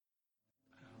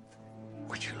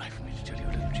Would you like for me to tell you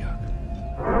a little joke?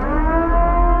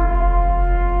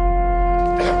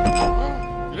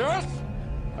 Yes?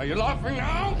 Are you laughing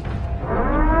now?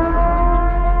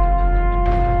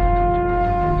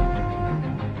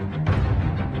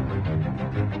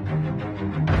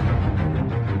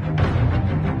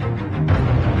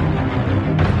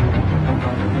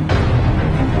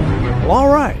 Well, all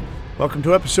right. Welcome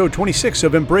to episode 26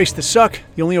 of Embrace the Suck,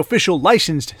 the only official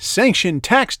licensed, sanctioned,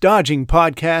 tax-dodging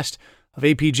podcast of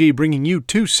APG, bringing you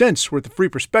 2 cents worth of free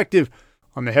perspective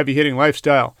on the heavy-hitting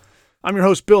lifestyle. I'm your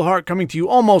host, Bill Hart, coming to you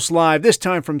almost live, this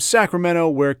time from Sacramento,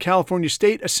 where California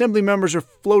State Assembly members are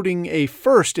floating a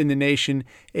first in the nation,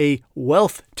 a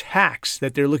wealth tax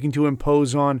that they're looking to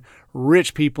impose on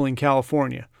rich people in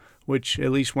California, which,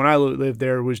 at least when I lived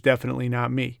there, was definitely not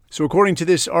me. So according to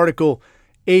this article,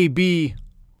 AB,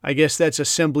 I guess that's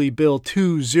Assembly Bill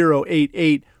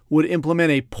 2088, would implement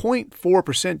a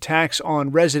 0.4% tax on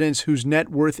residents whose net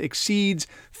worth exceeds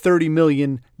 $30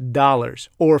 million,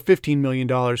 or $15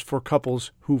 million for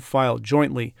couples who file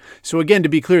jointly. So again, to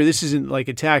be clear, this isn't like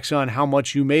a tax on how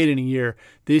much you made in a year.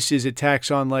 This is a tax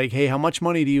on like, hey, how much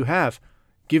money do you have?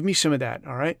 Give me some of that,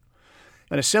 all right?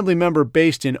 An assembly member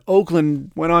based in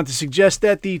Oakland went on to suggest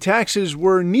that the taxes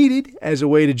were needed as a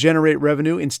way to generate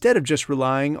revenue instead of just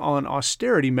relying on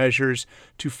austerity measures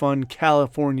to fund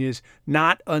California's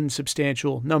not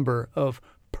unsubstantial number of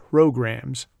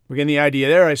programs. Again, the idea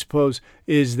there, I suppose,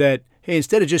 is that, hey,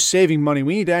 instead of just saving money,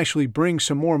 we need to actually bring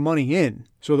some more money in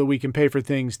so that we can pay for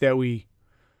things that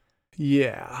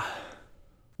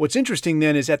What's interesting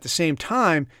then is at the same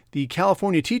time, the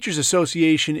California Teachers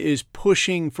Association is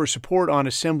pushing for support on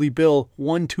Assembly Bill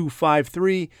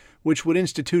 1253, which would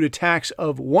institute a tax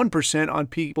of 1% on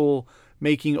people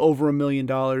making over $1 million,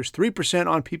 3%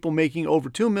 on people making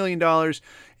over $2 million,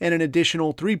 and an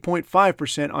additional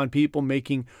 3.5% on people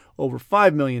making over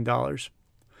 $5 million.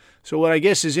 So what I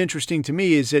guess is interesting to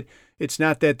me is that it's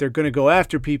not that they're going to go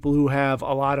after people who have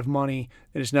a lot of money,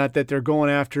 and it's not that they're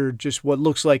going after just what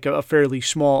looks like a fairly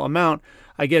small amount.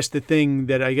 I guess the thing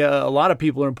that a lot of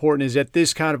people are important is that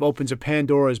this kind of opens a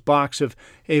Pandora's box of,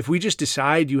 hey, if we just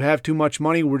decide you have too much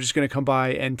money, we're just going to come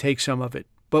by and take some of it.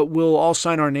 But we'll all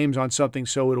sign our names on something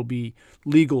so it'll be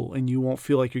legal and you won't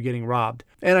feel like you're getting robbed.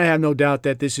 And I have no doubt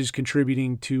that this is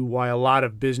contributing to why a lot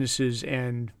of businesses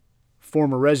and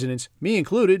former residents, me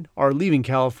included, are leaving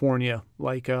California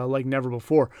like never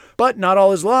before. But not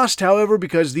all is lost, however,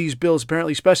 because these bills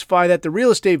apparently specify that the real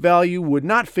estate value would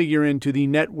not figure into the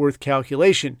net worth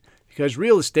calculation, because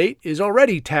real estate is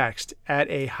already taxed at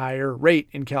a higher rate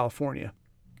in California.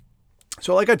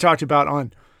 So like I talked about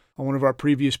on one of our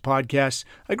previous podcasts,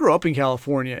 I grew up in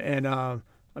California, and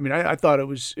I thought it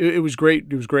was great.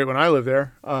 It was great when I lived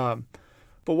there.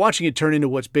 But watching it turn into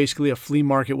what's basically a flea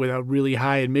market with a really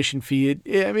high admission fee,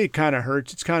 it kind of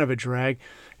hurts. It's kind of a drag.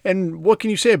 And what can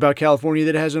you say about California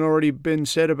that hasn't already been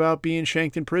said about being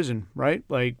shanked in prison, right?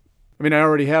 I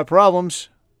already have problems.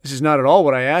 This is not at all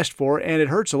what I asked for, and it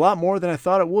hurts a lot more than I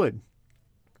thought it would.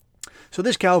 So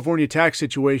this California tax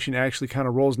situation actually kind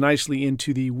of rolls nicely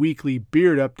into the weekly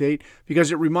beard update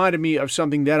because it reminded me of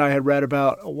something that I had read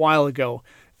about a while ago,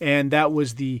 and that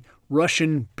was the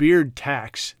Russian beard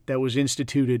tax that was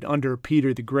instituted under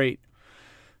Peter the Great.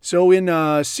 So in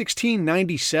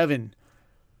 1697,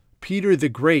 Peter the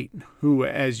Great, who,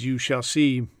 as you shall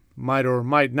see, might or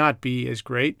might not be as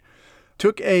great,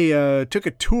 took a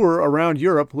tour around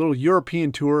Europe, a little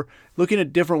European tour, looking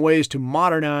at different ways to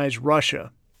modernize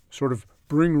Russia, sort of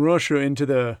bring Russia into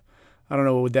the, I don't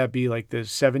know, what would that be, like the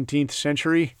 17th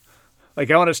century? I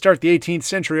want to start the 18th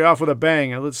century off with a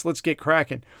bang. Let's get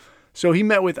cracking. So he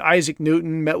met with Isaac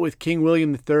Newton, met with King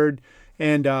William III,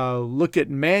 and looked at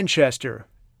Manchester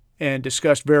and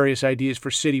discussed various ideas for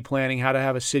city planning, how to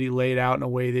have a city laid out in a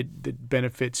way that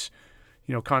benefits,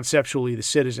 conceptually the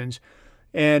citizens.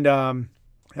 And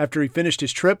after he finished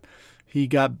his trip, he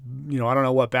got,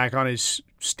 back on his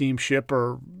steamship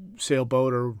or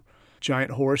sailboat or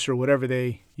giant horse or whatever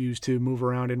they use to move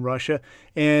around in Russia,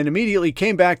 and immediately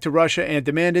came back to Russia and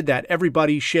demanded that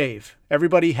everybody shave.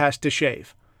 Everybody has to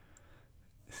shave.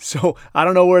 So I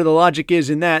don't know where the logic is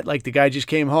in that. Like the guy just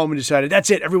came home and decided, that's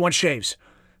it, everyone shaves.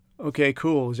 Okay,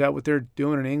 cool. Is that what they're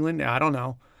doing in England? I don't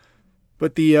know.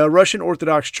 But the Russian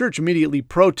Orthodox Church immediately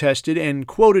protested and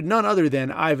quoted none other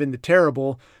than Ivan the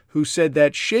Terrible, who said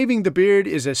that shaving the beard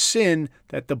is a sin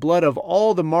that the blood of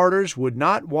all the martyrs would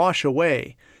not wash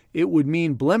away. It would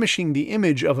mean blemishing the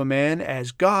image of a man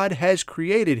as God has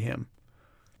created him.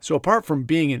 So apart from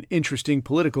being an interesting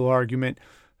political argument,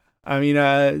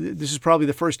 this is probably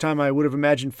the first time I would have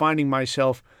imagined finding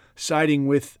myself siding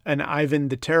with an Ivan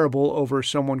the Terrible over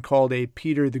someone called a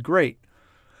Peter the Great.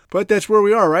 But that's where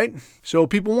we are, right? So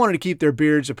people wanted to keep their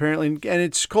beards, apparently, and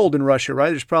it's cold in Russia, right?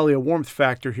 There's probably a warmth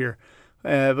factor here.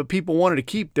 But people wanted to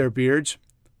keep their beards.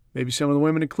 Maybe some of the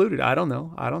women included. I don't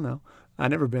know.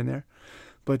 I've never been there.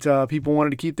 But people wanted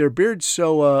to keep their beards,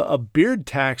 so a beard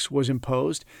tax was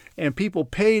imposed, and people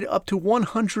paid up to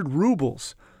 100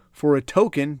 rubles for a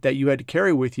token that you had to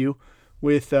carry with you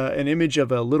with an image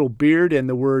of a little beard and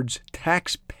the words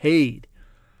tax paid.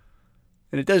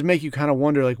 And it does make you kind of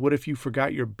wonder, like, what if you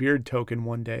forgot your beard token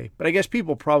one day? But I guess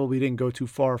people probably didn't go too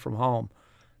far from home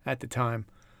at the time.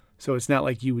 So it's not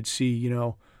like you would see,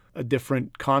 a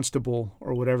different constable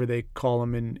or whatever they call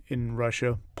them in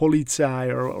Russia, politsai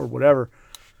or whatever.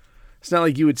 It's not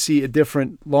like you would see a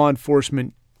different law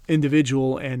enforcement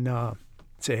individual and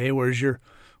say, hey, where's your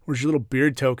little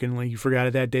beard token? Like, you forgot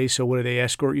it that day, so what, do they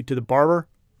escort you to the barber?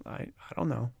 I don't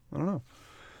know.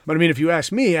 But I mean, if you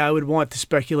ask me, I would want to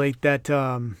speculate that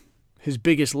his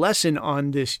biggest lesson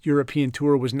on this European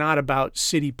tour was not about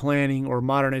city planning or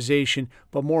modernization,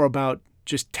 but more about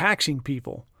just taxing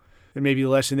people. And maybe the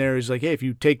lesson there is like, hey, if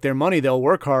you take their money, they'll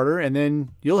work harder, and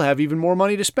then you'll have even more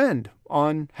money to spend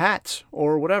on hats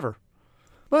or whatever.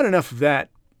 But enough of that.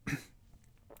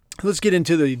 Let's get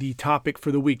into the topic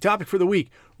for the week. Topic for the week,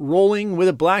 rolling with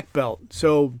a black belt.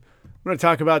 So I'm going to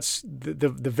talk about the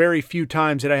very few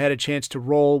times that I had a chance to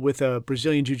roll with a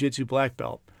Brazilian Jiu-Jitsu black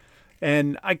belt.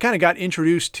 And I kind of got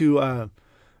introduced to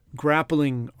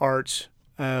grappling arts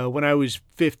when I was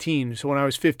 15. So when I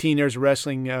was 15, there was a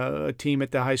wrestling team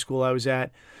at the high school I was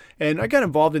at. And I got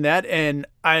involved in that, and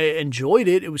I enjoyed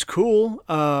it. It was cool.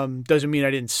 Doesn't mean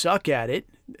I didn't suck at it.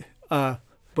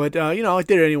 But I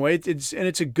did it anyway. It's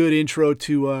a good intro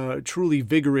to truly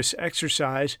vigorous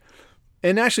exercise.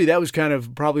 And actually, that was kind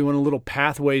of probably one of the little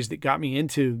pathways that got me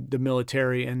into the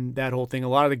military and that whole thing. A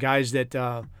lot of the guys that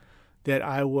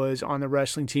I was on the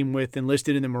wrestling team with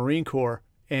enlisted in the Marine Corps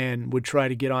and would try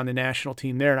to get on the national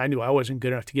team there. And I knew I wasn't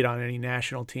good enough to get on any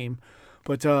national team.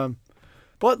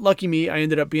 But lucky me, I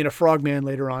ended up being a frogman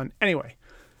later on. Anyway,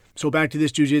 so back to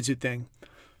this jiu-jitsu thing.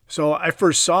 So I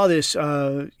first saw this,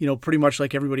 pretty much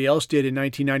like everybody else did in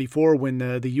 1994 when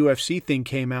the UFC thing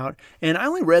came out. And I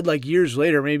only read like years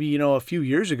later, maybe, a few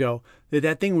years ago,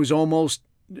 that thing was almost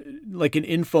like an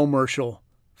infomercial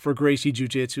for Gracie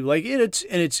Jiu-Jitsu. Like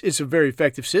it's a very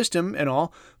effective system and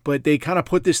all, but they kind of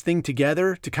put this thing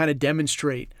together to kind of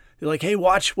demonstrate. They're like, hey,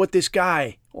 watch what this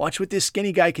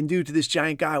skinny guy can do to this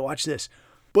giant guy. Watch this.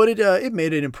 But it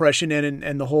made an impression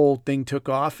and the whole thing took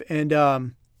off.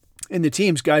 And in the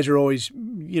teams, guys are always,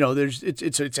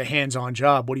 it's a hands-on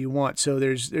job. What do you want? So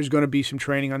there's going to be some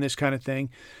training on this kind of thing.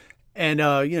 And,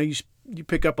 you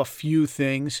pick up a few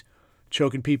things,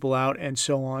 choking people out and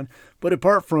so on. But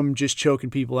apart from just choking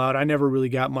people out, I never really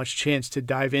got much chance to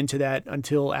dive into that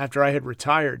until after I had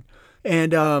retired.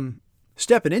 And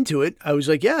stepping into it, I was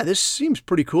like, yeah, this seems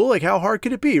pretty cool. Like, how hard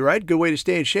could it be, right? Good way to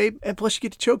stay in shape. And plus you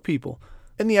get to choke people.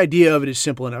 And the idea of it is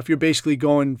simple enough. You're basically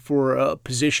going for a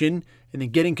position and then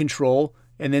getting control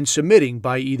and then submitting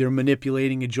by either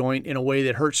manipulating a joint in a way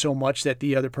that hurts so much that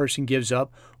the other person gives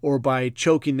up, or by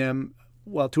choking them,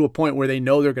 to a point where they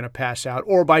know they're going to pass out,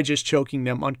 or by just choking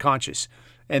them unconscious,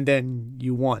 and then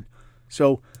you won.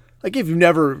 So, like, if you've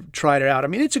never tried it out, I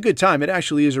mean, it's a good time. It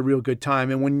actually is a real good time.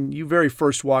 And when you very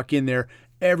first walk in there,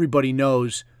 everybody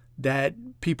knows that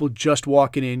people just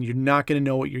walking in, you're not going to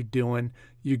know what you're doing.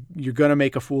 You're going to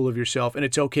make a fool of yourself, and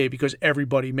it's okay because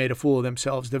everybody made a fool of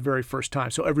themselves the very first time.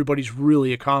 So everybody's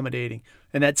really accommodating,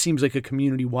 and that seems like a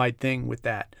community-wide thing with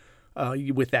that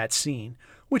scene,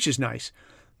 which is nice.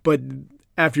 But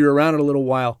after you're around it a little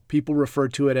while, people refer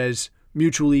to it as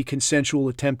mutually consensual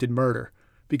attempted murder,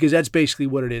 because that's basically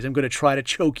what it is. I'm going to try to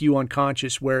choke you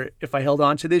unconscious, where if I held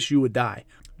on to this, you would die.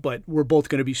 But we're both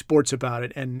going to be sports about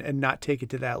it and not take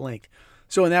it to that length.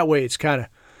 So in that way, it's kind of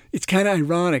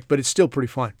ironic, but it's still pretty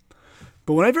fun.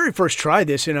 But when I very first tried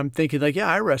this, and I'm thinking like, yeah,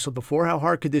 I wrestled before. How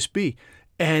hard could this be?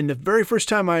 And the very first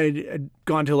time I had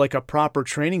gone to like a proper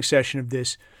training session of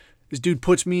this dude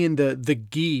puts me in the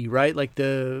gi, right? Like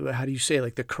the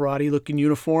karate looking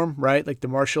uniform, right? Like the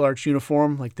martial arts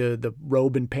uniform, like the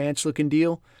robe and pants looking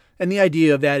deal. And the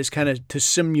idea of that is kind of to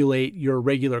simulate your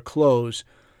regular clothes,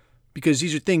 because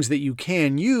these are things that you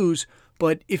can use,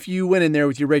 but if you went in there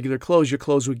with your regular clothes, your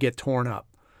clothes would get torn up.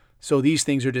 So these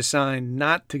things are designed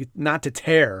not to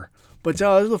tear. But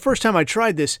the first time I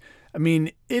tried this, I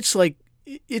mean, it's like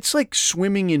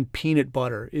swimming in peanut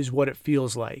butter is what it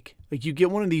feels like. Like, you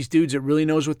get one of these dudes that really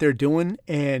knows what they're doing,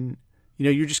 and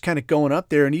you're just kind of going up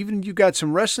there. And even you got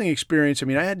some wrestling experience. I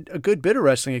mean, I had a good bit of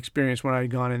wrestling experience when I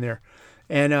had gone in there,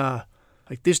 and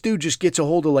like this dude just gets a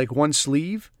hold of like one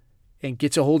sleeve and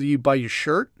gets a hold of you by your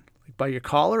shirt, by your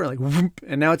collar, like, whoop,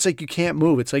 and now it's like you can't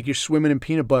move. It's like you're swimming in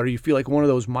peanut butter. You feel like one of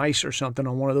those mice or something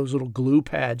on one of those little glue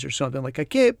pads or something. Like, I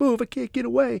can't move, I can't get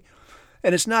away.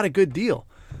 And it's not a good deal.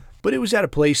 But it was at a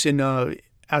place out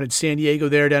in San Diego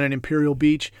there, down in Imperial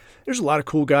Beach. There's a lot of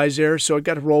cool guys there, so I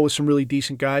got to roll with some really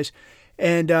decent guys.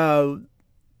 And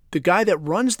the guy that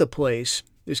runs the place,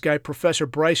 this guy, Professor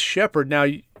Bryce Shepard, now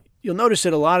you'll notice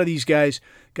that a lot of these guys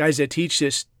that teach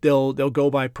this, they'll go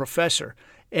by professor.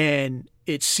 And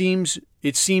it seems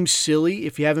silly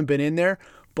if you haven't been in there,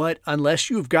 but unless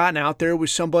you've gotten out there with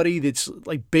somebody that's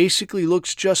like basically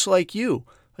looks just like you,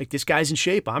 like this guy's in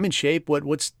shape, I'm in shape,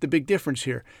 what's the big difference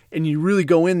here? And you really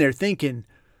go in there thinking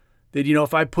that,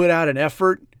 if I put out an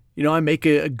effort, I make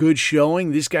a good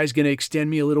showing, this guy's going to extend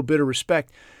me a little bit of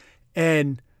respect.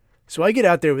 And so I get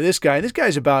out there with this guy, and this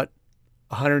guy's about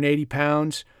 180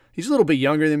 pounds. He's a little bit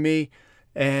younger than me.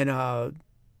 And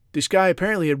this guy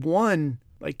apparently had won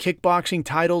like kickboxing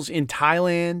titles in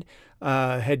Thailand,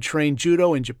 had trained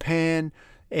judo in Japan,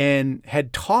 and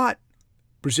had taught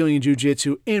Brazilian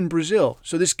Jiu-Jitsu in Brazil.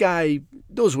 So this guy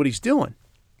knows what he's doing.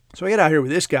 So I get out here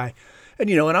with this guy, and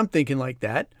and I'm thinking like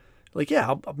that. Like, yeah,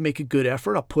 I'll make a good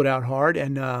effort. I'll put out hard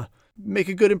and make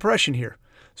a good impression here.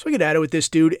 So I get at it with this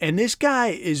dude, and this guy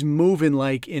is moving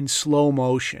like in slow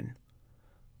motion.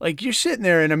 Like you're sitting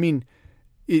there, and I mean,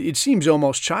 it seems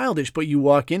almost childish, but you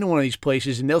walk into one of these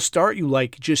places and they'll start you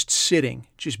like just sitting.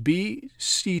 Just be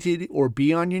seated or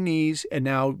be on your knees, and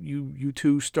now you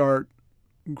two start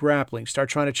grappling, start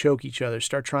trying to choke each other,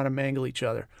 start trying to mangle each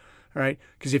other, all right?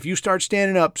 Because if you start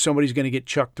standing up, somebody's going to get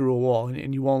chucked through a wall,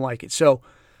 and you won't like it. So,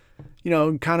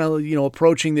 kind of,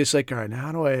 approaching this like, all right, now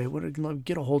how do I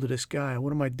get a hold of this guy?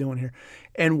 What am I doing here?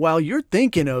 And while you're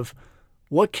thinking of,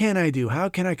 what can I do? How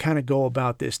can I kind of go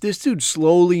about this? This dude's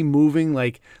slowly moving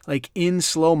like in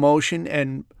slow motion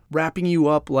and wrapping you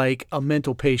up like a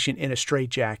mental patient in a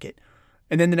straitjacket.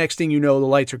 And then the next thing you know, the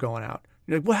lights are going out.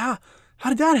 You're like, well, how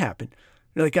did that happen?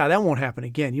 You're like, God, that won't happen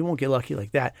again. You won't get lucky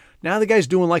like that. Now the guy's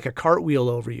doing like a cartwheel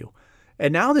over you.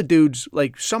 And now the dude's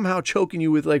like somehow choking you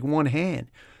with like one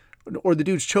hand. Or the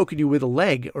dude's choking you with a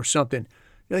leg or something.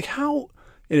 You're like, how?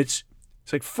 And it's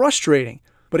like frustrating.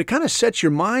 But it kind of sets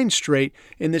your mind straight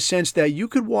in the sense that you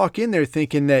could walk in there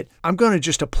thinking that I'm going to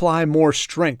just apply more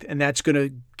strength and that's going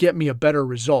to get me a better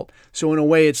result. So in a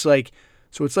way, it's like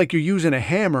you're using a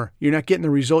hammer. You're not getting the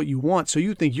result you want. So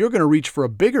you think you're going to reach for a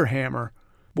bigger hammer,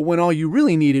 but when all you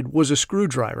really needed was a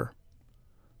screwdriver.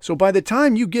 So by the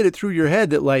time you get it through your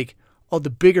head that like, oh, the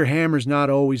bigger hammer's not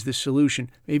always the solution.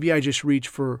 Maybe I just reach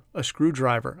for a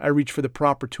screwdriver. I reach for the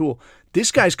proper tool.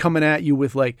 This guy's coming at you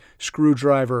with like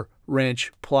screwdriver,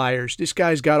 wrench, pliers. This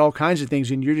guy's got all kinds of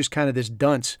things, and you're just kind of this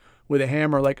dunce with a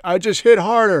hammer like, I just hit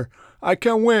harder. I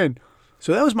can win.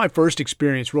 So that was my first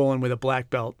experience rolling with a black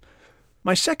belt.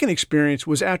 My second experience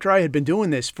was after I had been doing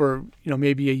this for,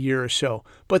 maybe a year or so.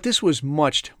 But this was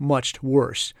much, much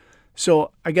worse.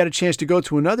 So I got a chance to go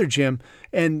to another gym,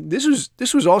 and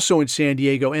this was also in San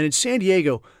Diego. And in San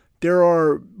Diego, there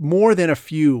are more than a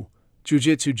few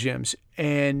jiu-jitsu gyms.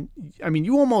 And, I mean,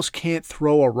 you almost can't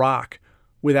throw a rock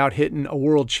without hitting a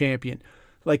world champion,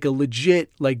 like a legit,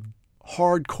 like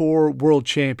hardcore world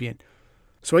champion.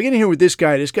 So I get in here with this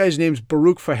guy. This guy's name's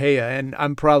Baruch Fahea, and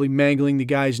I'm probably mangling the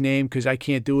guy's name because I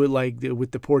can't do it like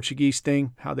with the Portuguese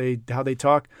thing, how they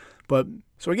talk. But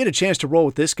so I get a chance to roll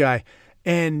with this guy,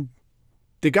 and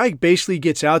the guy basically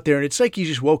gets out there, and it's like he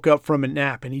just woke up from a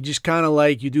nap, and he just kind of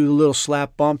like, you do the little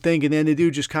slap bump thing, and then the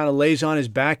dude just kind of lays on his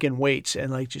back and waits,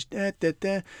 and like just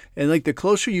and like the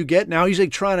closer you get, now he's like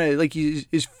trying to, like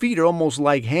his feet are almost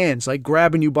like hands, like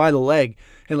grabbing you by the leg,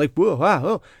 and like, whoa, wow,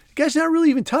 oh, the guy's not really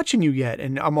even touching you yet,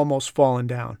 and I'm almost falling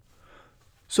down.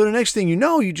 So the next thing you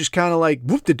know, you just kind of like,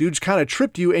 whoop, the dude's kind of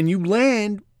tripped you, and you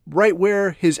land right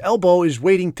where his elbow is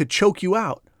waiting to choke you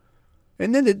out.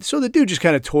 And then, so the dude just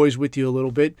kind of toys with you a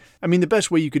little bit. I mean, the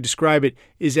best way you could describe it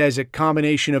is as a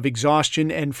combination of exhaustion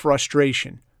and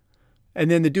frustration. And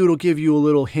then the dude will give you a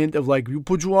little hint of like, you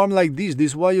put your arm like this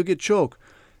is why you get choked.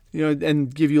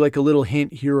 And give you like a little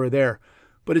hint here or there.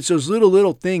 But it's those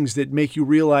little things that make you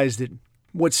realize that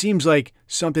what seems like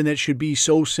something that should be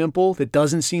so simple, that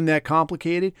doesn't seem that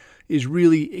complicated, is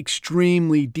really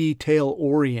extremely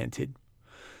detail-oriented.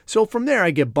 So from there,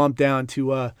 I get bumped down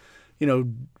to,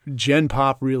 Gen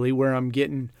Pop, really, where I'm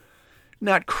getting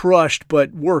not crushed,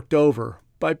 but worked over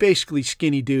by basically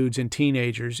skinny dudes and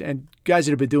teenagers and guys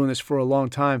that have been doing this for a long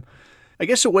time. I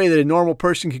guess a way that a normal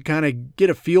person can kind of get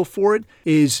a feel for it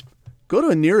is go to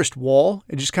the nearest wall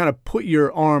and just kind of put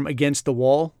your arm against the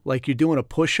wall like you're doing a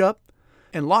push-up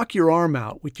and lock your arm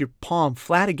out with your palm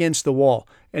flat against the wall,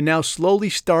 and now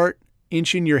slowly start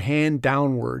inching your hand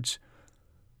downwards.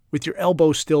 with your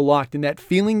elbow still locked. And that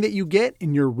feeling that you get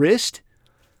in your wrist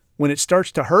when it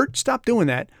starts to hurt, stop doing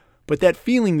that. But that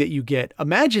feeling that you get,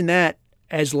 imagine that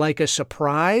as like a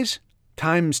surprise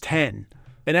times 10.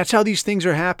 And that's how these things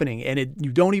are happening. And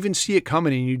you don't even see it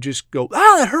coming and you just go,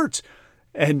 that hurts.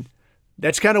 And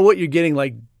that's kind of what you're getting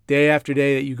like day after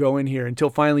day that you go in here until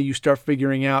finally you start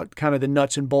figuring out kind of the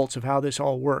nuts and bolts of how this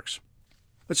all works.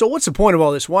 But so what's the point of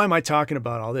all this? Why am I talking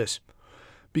about all this?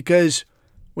 Because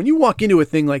when you walk into a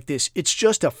thing like this, it's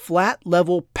just a flat,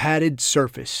 level, padded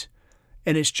surface.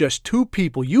 And it's just two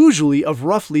people, usually of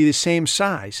roughly the same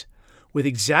size, with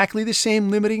exactly the same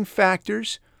limiting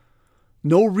factors.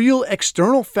 No real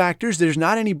external factors. There's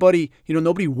not anybody,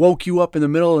 nobody woke you up in the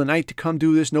middle of the night to come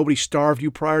do this. Nobody starved you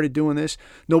prior to doing this.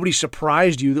 Nobody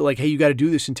surprised you that hey, you got to do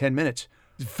this in 10 minutes.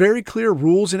 Very clear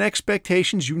rules and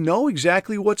expectations. You know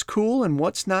exactly what's cool and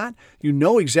what's not. You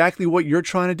know exactly what you're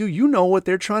trying to do. You know what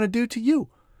they're trying to do to you.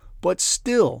 But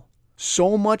still,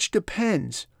 so much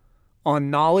depends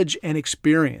on knowledge and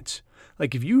experience.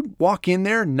 Like if you walk in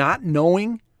there not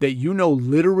knowing that you know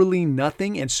literally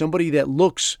nothing and somebody that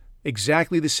looks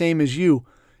exactly the same as you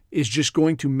is just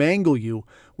going to mangle you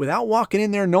without walking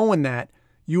in there knowing that,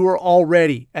 you are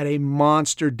already at a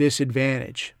monster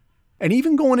disadvantage. And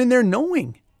even going in there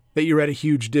knowing that you're at a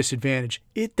huge disadvantage,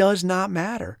 it does not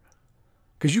matter.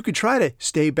 Because you could try to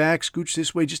stay back, scooch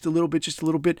this way just a little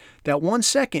bit. That 1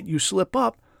 second you slip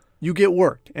up, you get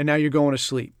worked, and now you're going to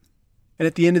sleep. And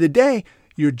at the end of the day,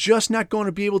 you're just not going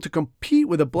to be able to compete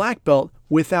with a black belt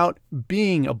without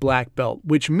being a black belt,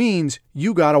 which means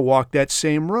you got to walk that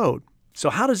same road.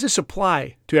 So how does this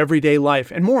apply to everyday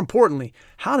life? And more importantly,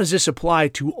 how does this apply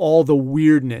to all the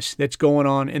weirdness that's going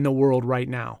on in the world right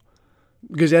now?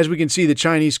 Because as we can see, the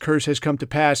Chinese curse has come to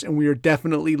pass and we are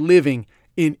definitely living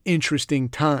in interesting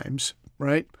times,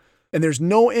 right? And there's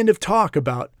no end of talk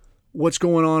about what's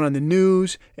going on the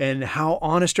news and how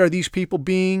honest are these people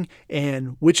being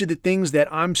and which of the things that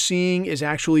I'm seeing is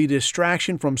actually a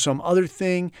distraction from some other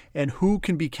thing and who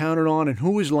can be counted on and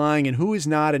who is lying and who is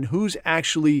not and who's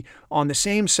actually on the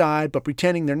same side but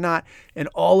pretending they're not, and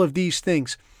all of these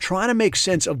things. Trying to make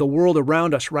sense of the world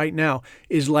around us right now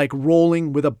is like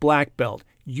rolling with a black belt.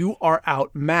 You are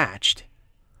outmatched.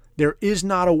 There is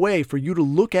not a way for you to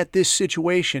look at this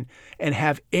situation and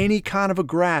have any kind of a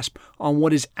grasp on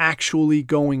what is actually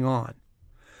going on.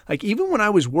 Like even when I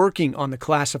was working on the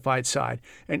classified side,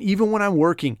 and even when I'm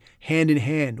working hand in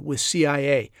hand with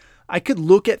CIA, I could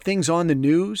look at things on the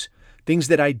news, things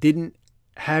that I didn't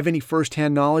have any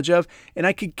firsthand knowledge of, and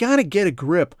I could kind of get a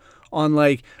grip on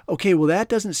like, okay, well, that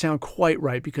doesn't sound quite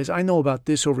right because I know about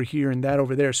this over here and that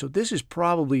over there. So this is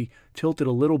probably tilted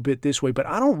a little bit this way, but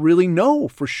I don't really know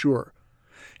for sure.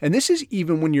 And this is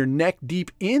even when you're neck deep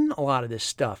in a lot of this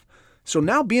stuff. So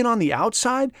now being on the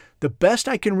outside, the best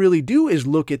I can really do is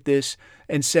look at this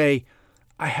and say,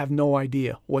 I have no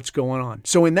idea what's going on.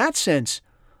 So in that sense,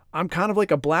 I'm kind of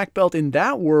like a black belt in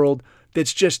that world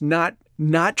that's just not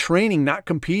training, not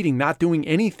competing, not doing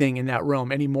anything in that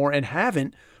realm anymore and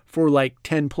haven't for like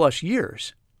 10 plus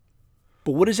years.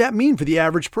 But what does that mean for the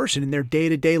average person in their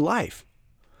day-to-day life?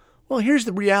 Well, here's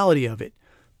the reality of it.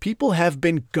 People have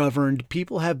been governed,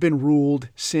 people have been ruled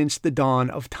since the dawn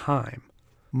of time.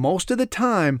 Most of the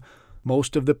time,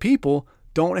 most of the people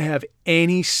don't have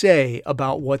any say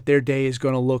about what their day is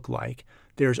going to look like.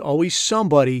 There's always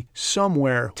somebody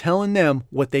somewhere telling them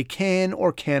what they can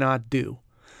or cannot do.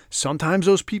 Sometimes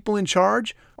those people in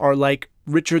charge are like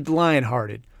Richard the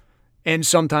Lionhearted. And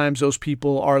sometimes those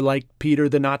people are like Peter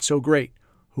the Not-So-Great,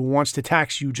 who wants to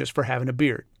tax you just for having a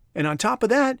beard. And on top of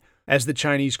that, as the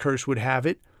Chinese curse would have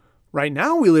it, right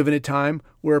now we live in a time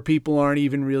where people aren't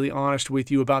even really honest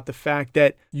with you about the fact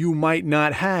that you might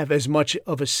not have as much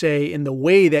of a say in the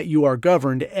way that you are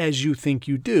governed as you think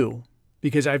you do.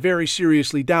 Because I very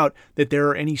seriously doubt that there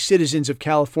are any citizens of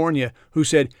California who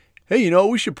said, hey, what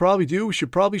we should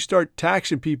probably start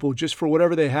taxing people just for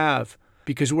whatever they have.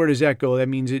 Because where does that go? That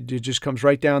means it just comes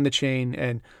right down the chain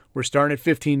and we're starting at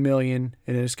 15 million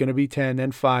and it's going to be 10,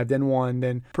 then 5, then 1.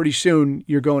 Then pretty soon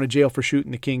you're going to jail for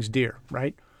shooting the king's deer,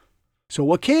 right? So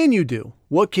what can you do?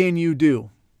 What can you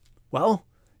do? Well,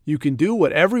 you can do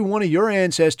what every one of your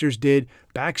ancestors did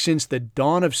back since the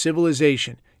dawn of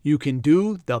civilization. You can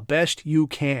do the best you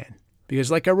can. Because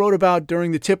like I wrote about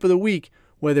during the tip of the week,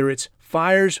 whether it's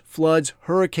fires, floods,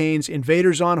 hurricanes,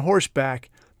 invaders on horseback,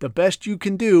 the best you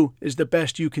can do is the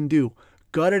best you can do.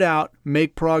 Gut it out,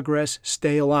 make progress,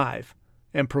 stay alive,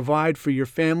 and provide for your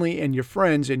family and your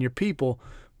friends and your people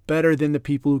better than the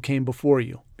people who came before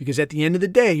you. Because at the end of the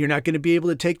day, you're not going to be able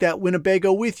to take that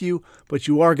Winnebago with you, but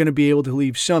you are going to be able to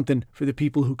leave something for the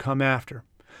people who come after.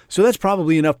 So that's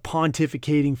probably enough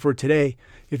pontificating for today.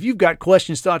 If you've got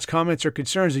questions, thoughts, comments, or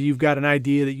concerns, or you've got an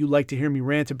idea that you'd like to hear me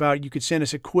rant about, you could send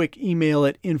us a quick email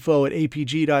at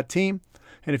info@apg.team.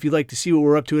 And if you'd like to see what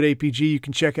we're up to at APG, you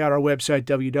can check out our website,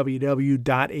 www.apg.team,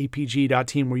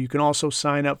 where you can also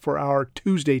sign up for our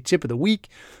Tuesday Tip of the Week,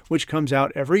 which comes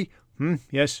out every,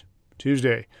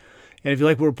 Tuesday. And if you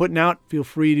like what we're putting out, feel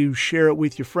free to share it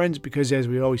with your friends because, as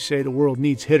we always say, the world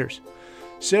needs hitters.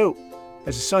 So,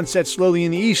 as the sun sets slowly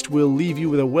in the east, we'll leave you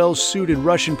with a well-suited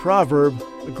Russian proverb: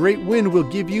 a great wind will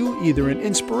give you either an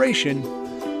inspiration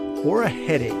or a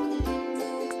headache.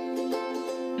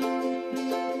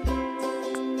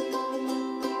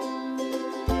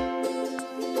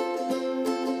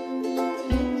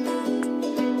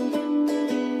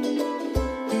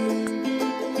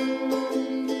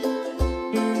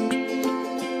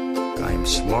 I am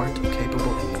smart,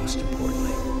 capable, and most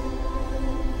importantly,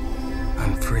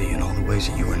 I'm free in all the ways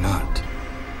that you are not.